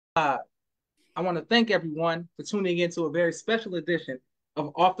I want to thank everyone for tuning in to a very special edition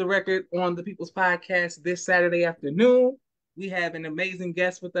of Off the Record on the People's Podcast this Saturday afternoon. We have an amazing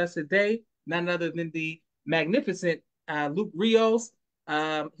guest with us today, none other than the magnificent Luke Rios.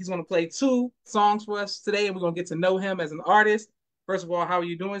 He's going to play two songs for us today, and we're going to get to know him as an artist. First of all, how are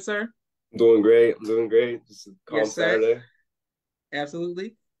you doing, sir? I'm doing great. I'm doing great. Just a calm Yes, sir. Saturday.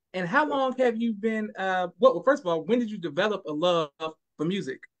 Absolutely. And how long have you been? Well, first of all, when did you develop a love for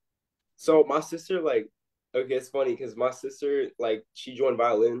music? So my sister, okay, it's funny because my sister, she joined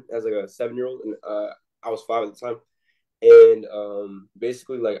violin as like a 7 year old, and I was 5 at the time. And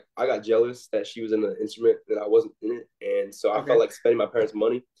basically, like I got jealous that she was in the instrument and I wasn't in it, and so I felt Okay. like spending my parents'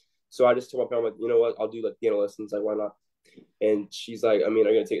 money. So I just told my parents, like, you know what, I'll do like piano lessons. Like, why not? And she's like, I mean,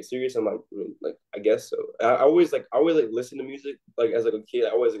 are you gonna take it serious? I'm like, I guess so. I always listen to music like as like a kid. I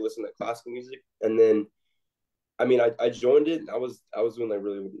always like listen to classical music, and then I mean, I joined it. And I was doing like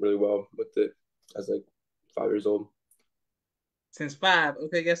really really well with it as like 5 years old. Since five.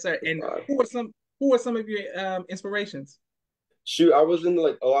 Okay, yes, sir. And Five. who are some of your inspirations? Shoot, I was into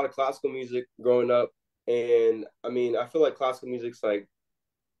like a lot of classical music growing up, and I mean, I feel like classical music's like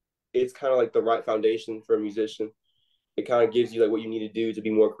it's kind of like the right foundation for a musician. It kind of gives you like what you need to do to be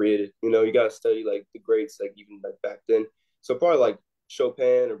more creative. You know, you got to study like the greats, like even like back then. So probably like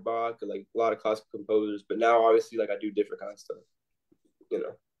Chopin or Bach or like a lot of classical composers. But now obviously like I do different kind of stuff. You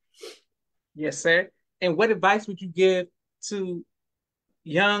know. Yes, sir. And what advice would you give to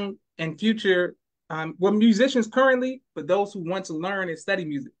young and future well musicians currently, but those who want to learn and study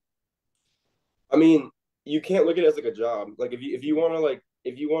music? I mean, you can't look at it as like a job. Like if you want to like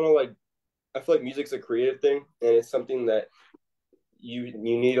I feel like music's a creative thing and it's something that you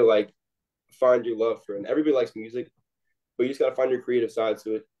need to like find your love for. And everybody likes music, but you just gotta find your creative side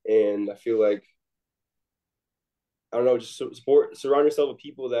to it. And I feel like I don't know, just surround yourself with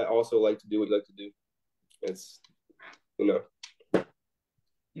people that also like to do what you like to do. It's you know.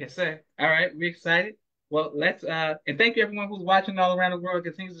 Yes, sir. All right, we're excited. Well, let's and thank you everyone who's watching all around the world.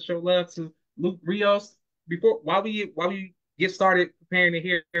 Continues to show love to Luke Rios. Before while we get started preparing to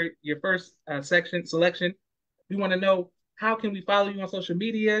hear your first section selection, we want to know how can we follow you on social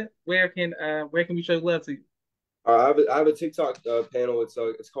media? Where can we show love to you? I have a TikTok panel.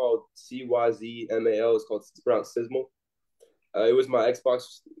 It's called CYZMAL. It's pronounced Sizzle. It was my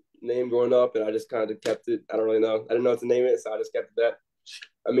Xbox name growing up, and I just kind of kept it. I don't really know. I didn't know what to name it, so I just kept it that.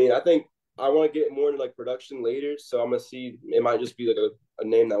 I mean, I think I want to get more into like production later, so I'm gonna see. It might just be like a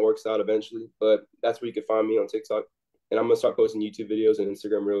name that works out eventually, but that's where you can find me on TikTok, and I'm gonna start posting YouTube videos and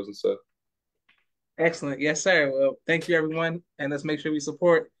Instagram reels and stuff. Excellent. Yes, sir. Well, thank you everyone, and let's make sure we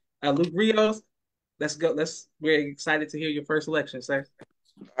support Luke Rios. Let's go. We're excited to hear your first selection, sir.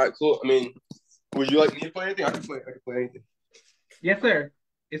 All right, cool. I mean, would you like me to play anything? I can play. I can play anything. Yes, sir.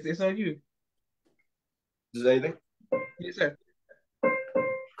 It's on you. Just anything. Yes, sir.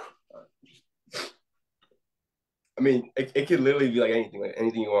 I mean, it could literally be like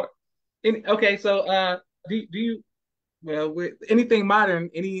anything you want. Okay, so do you well with anything modern,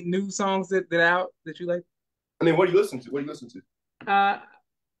 any new songs that out that you like? I mean, what do you listen to? What do you listen to? Uh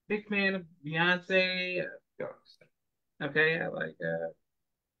Big fan of Beyonce. Yeah. Okay, I like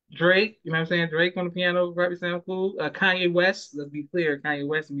Drake, you know what I'm saying? Drake on the piano probably sound cool. Kanye West, let's be clear, Kanye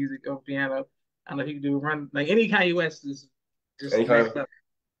West music on piano. I don't know if you can do a run like any Kanye West is Any just kind next of. level.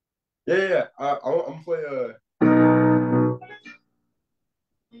 Yeah, yeah, yeah. I'm gonna play.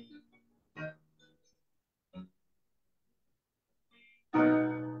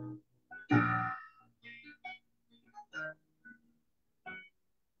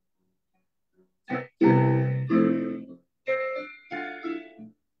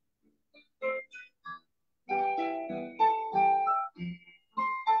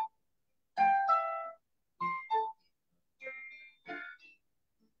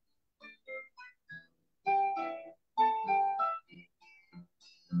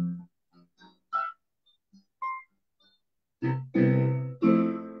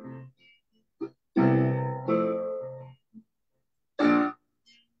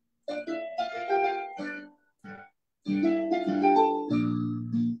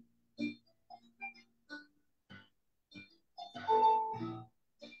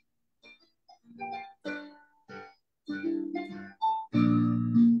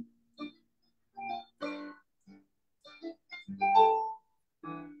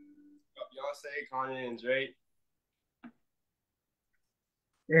 Beyonce, Kanye, and Drake.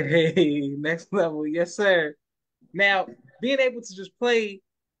 Hey, next level, yes, sir. Now, being able to just play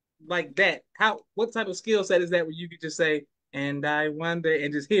like that, what type of skill set is that where you could just say, and I wonder,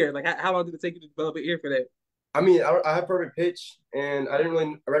 and just hear? Like how long did it take you to develop an ear for that? I mean, I have perfect pitch, and I didn't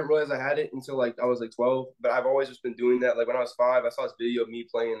realize I had it until like I was like 12. But I've always just been doing that. Like when I was 5, I saw this video of me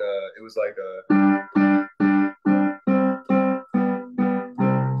playing. It was like I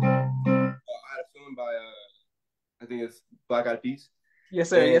had a film by I think it's Black Eyed Peas, Yes,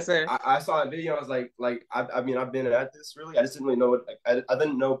 sir. and Yes, sir. I saw a video. I was I mean, I've been at this really. I just didn't really know it. Like, I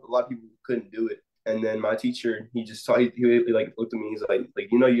didn't know a lot of people couldn't do it. And then my teacher, he just saw he like looked at me. He's like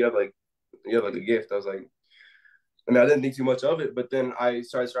you know you have like a gift. I was like. I mean, I didn't think too much of it, but then I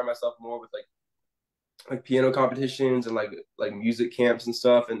started surrounding myself more with like piano competitions and like music camps and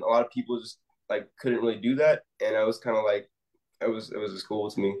stuff, and a lot of people just like couldn't really do that, and I was kind of like it was just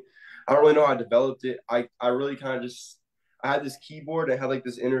cool to me. I don't really know how I developed it. I really kind of just I had this keyboard and had like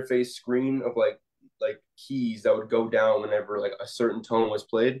this interface screen of like keys that would go down whenever like a certain tone was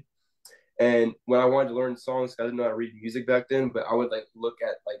played. And when I wanted to learn songs, I didn't know how to read music back then, but I would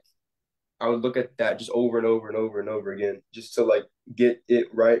look at that just over and over and over and over again, just to like get it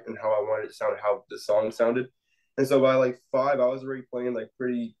right and how I wanted it to sound, how the song sounded. And so by like 5, I was already playing like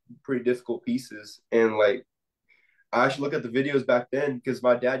pretty difficult pieces. And like I actually look at the videos back then because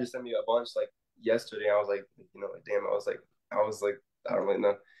my dad just sent me a bunch like yesterday. I was like, you know, like damn, I was like, I don't really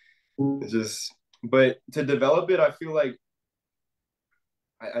know. It's just, but to develop it, I feel like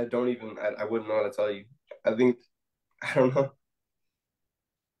I don't even, I wouldn't know how to tell you. I think I don't know.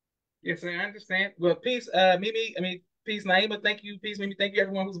 Yes, sir. I understand. Well, peace, Mimi. I mean, peace, Naima. Thank you. Peace, Mimi. Thank you,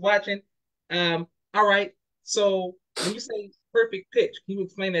 everyone who's watching. All right. So when you say perfect pitch, can you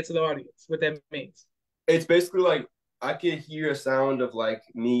explain that to the audience? What that means? It's basically like I could hear a sound of like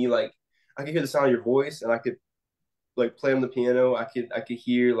me, like I could hear the sound of your voice, and I could like play on the piano. I could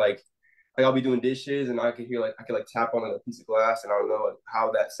hear like I'll be doing dishes, and I could hear like I could like tap on like, a piece of glass, and I don't know like,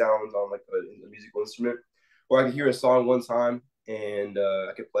 how that sounds on like a musical instrument, or I could hear a song one time, and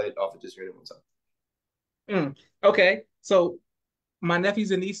I could play it off of just hearing it one time. Mm, okay. So my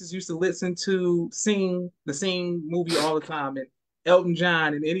nephews and nieces used to listen to Sing movie all the time, and Elton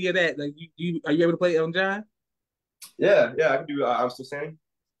John and any of that. Like, you are you able to play Elton John? Yeah, yeah, I could do. I'm still standing.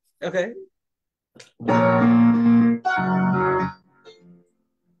 Okay.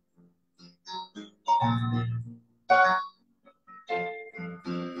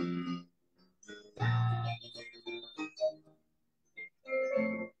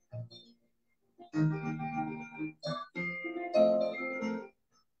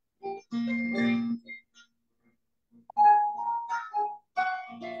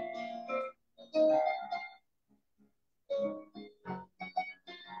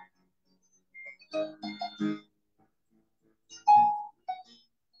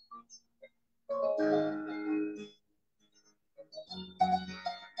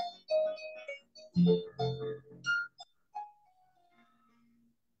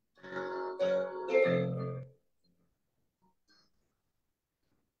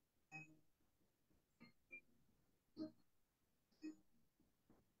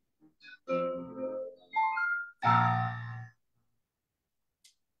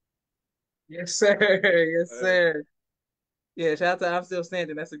 Yes, sir. Yes, Hey, sir. Yeah, shout out to I'm Still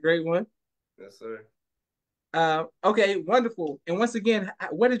Standing. That's a great one. yes, sir. Okay, wonderful. And once again,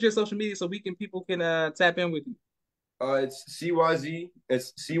 what is your social media so we can people can tap in with you? It's CYZ.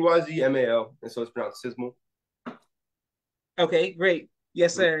 It's CYZMAL, and so it's pronounced Sismal. Okay, great.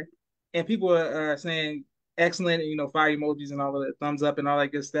 Yes, Mhm. sir. And people are saying excellent, fire emojis and all of the thumbs up and all that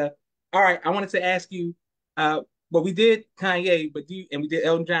good stuff. All right, I wanted to ask you, well, we did Kanye, and we did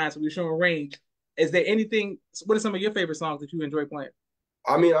Elton John, so we are showing range. Is there anything? What are some of your favorite songs that you enjoy playing?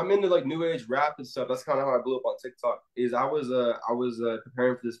 I mean, I'm into like new age rap and stuff. That's kind of how I blew up on TikTok. Is I was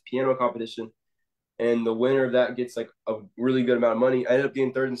preparing for this piano competition, and the winner of that gets like a really good amount of money. I ended up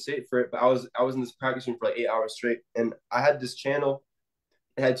getting third in state for it, but I was in this practice room for like 8 hours straight, and I had this channel.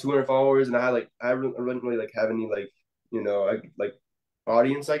 It had 200 followers, and I didn't really like have any like like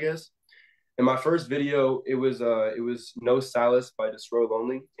audience, I guess. In my first video, it was No Stylist by Destroy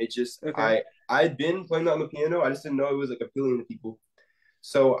Lonely. It just Okay. I had been playing that on the piano. I just didn't know it was like appealing to people.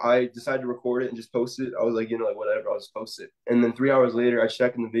 So I decided to record it and just post it. I was like, like whatever, I'll just post it. And then 3 hours later, I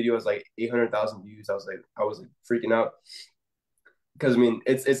checked in the video, it was like 800,000 views. I was like freaking out because I mean,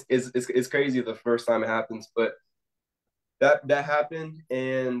 it's crazy the first time it happens, but that happened,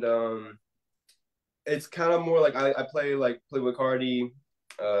 and it's kind of more like I play with Cardi,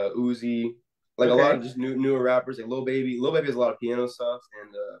 Uzi, like a lot Okay. of just newer rappers, like Lil Baby. Lil Baby has a lot of piano stuff,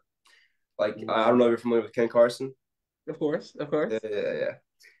 and like I don't know if you're familiar with Ken Carson. Of course. Of Yeah, course. yeah, yeah.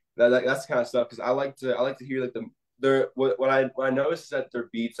 That's the kind of stuff because I like to hear like what I notice is that their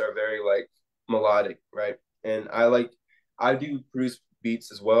beats are very like melodic, right? And I do produce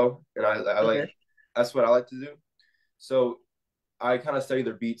beats as well, and I like Okay. that's what I like to do. So I kind of study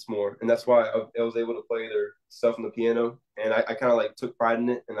their beats more, and that's why I was able to play their stuff on the piano. And I kind of like took pride in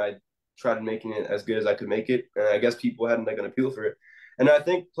it, and I tried making it as good as I could make it. And I guess people had like an appeal for it. And I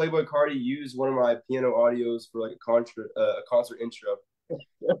think Playboy Cardi used one of my piano audios for like a concert intro,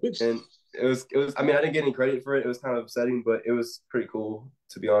 and it was. I mean, I didn't get any credit for it. It was kind of upsetting, but it was pretty cool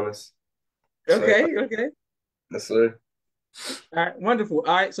to be honest. So Okay, okay. that's it. All right, wonderful.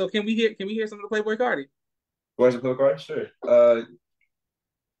 All right, so can we hear some of the Playboy Cardi? Want to play Playboy Cardi? Sure. I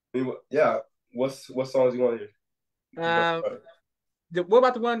mean, yeah. What songs you want to hear? Uh, what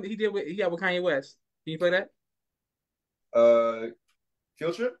about the one he had with Kanye West? Can you play that? Uh,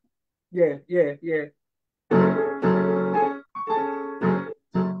 Field Trip. Yeah, yeah, yeah.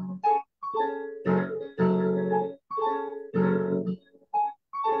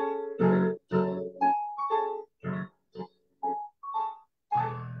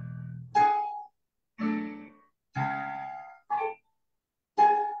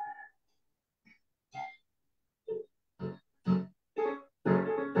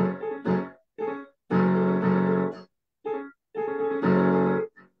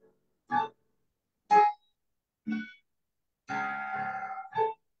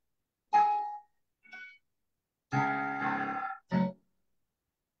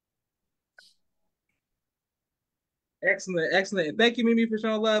 Excellent, excellent. And thank you, Mimi, for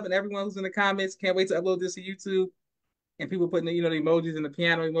showing love, and everyone who's in the comments. Can't wait to upload this to YouTube and people putting the emojis and the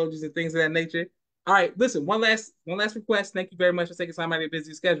piano emojis and things of that nature. All right, listen, one last request. Thank you very much for taking time out of your busy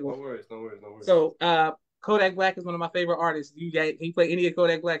No schedule. worries, no worries, no worries. So Kodak Black is one of my favorite artists. Can you play any of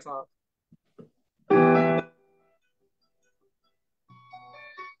Kodak Black songs?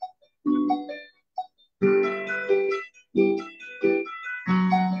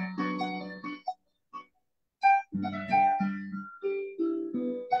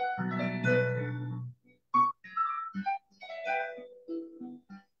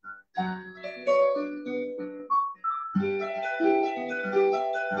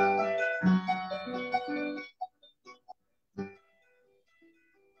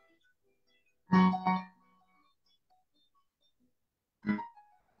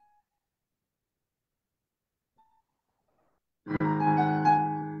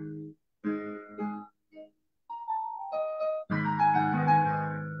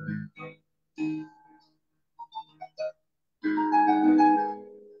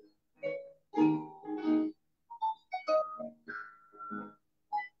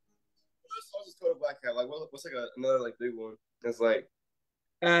 What songs Total Black have? Like, what's like another like big one? It's like,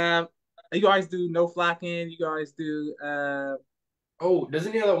 Um, you guys do No Flocking. You guys do oh,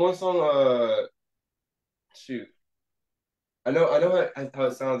 doesn't he have that one song? Shoot, I know how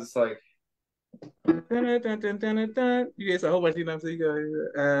it sounds. It's like, dun, dun, dun, dun, dun, dun. You guys a whole bunch. You know what I'm saying? You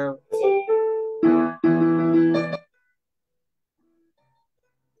go, it's like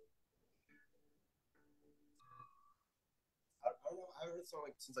I don't know. I haven't heard the song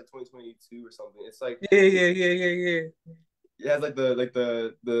like since like 2022 or something. It's like yeah, yeah, yeah, yeah, yeah. it has like But now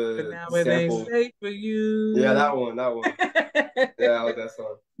the it ain't sample. safe for Yeah, you. that one, that one. Yeah, Yeah, I like that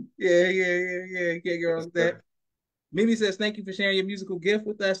song. yeah, yeah, yeah. Can't go wrong Yes, with that. sir. Mimi says, thank you for sharing your musical gift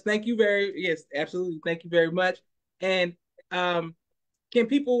with us. Yes, absolutely. Thank you very much. And um,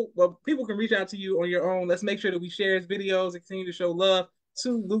 people can reach out to you on your own. Let's make sure that we share his videos and continue to show love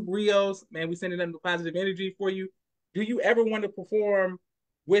to Luke Rios. Man, we sending them the positive energy for you. Do you ever want to perform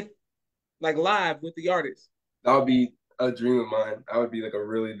with, like, live with the artist? That would be a dream of mine. I would be like a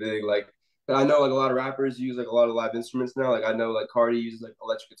really big like. But I know like a lot of rappers use like a lot of live instruments now. Like I know like Cardi uses like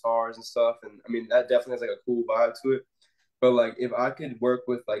electric guitars and stuff, and I mean that definitely has like a cool vibe to it. But like if I could work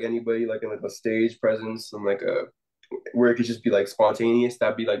with like anybody like in like a stage presence and like a where it could just be like spontaneous,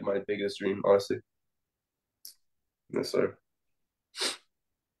 that'd be like my biggest dream, honestly. Yes, sir.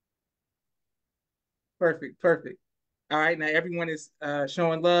 Perfect, perfect. All right, now everyone is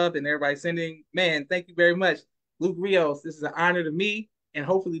showing love and everybody sending. Man, thank you very much, Luke Rios. This is an honor to me, and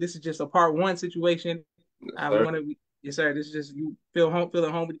hopefully this is just a part one situation. Yes, We sir. want to, yes, sir. This is just you feeling home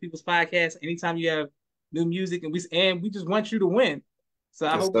with the people's podcast. Anytime you have new music, and we just want you to win. So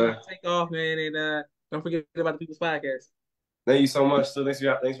I Yes, hope you sir. take off, man, and don't forget about the people's podcast. Thank you so much. So thanks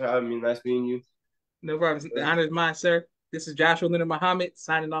for having me. Nice meeting you. No problem. The Yes, honor is mine, sir. This is Joshua Leonard Muhammad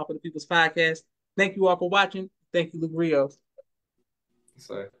signing off for the people's podcast. Thank you all for watching. Thank you, Luke Rios.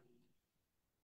 sir.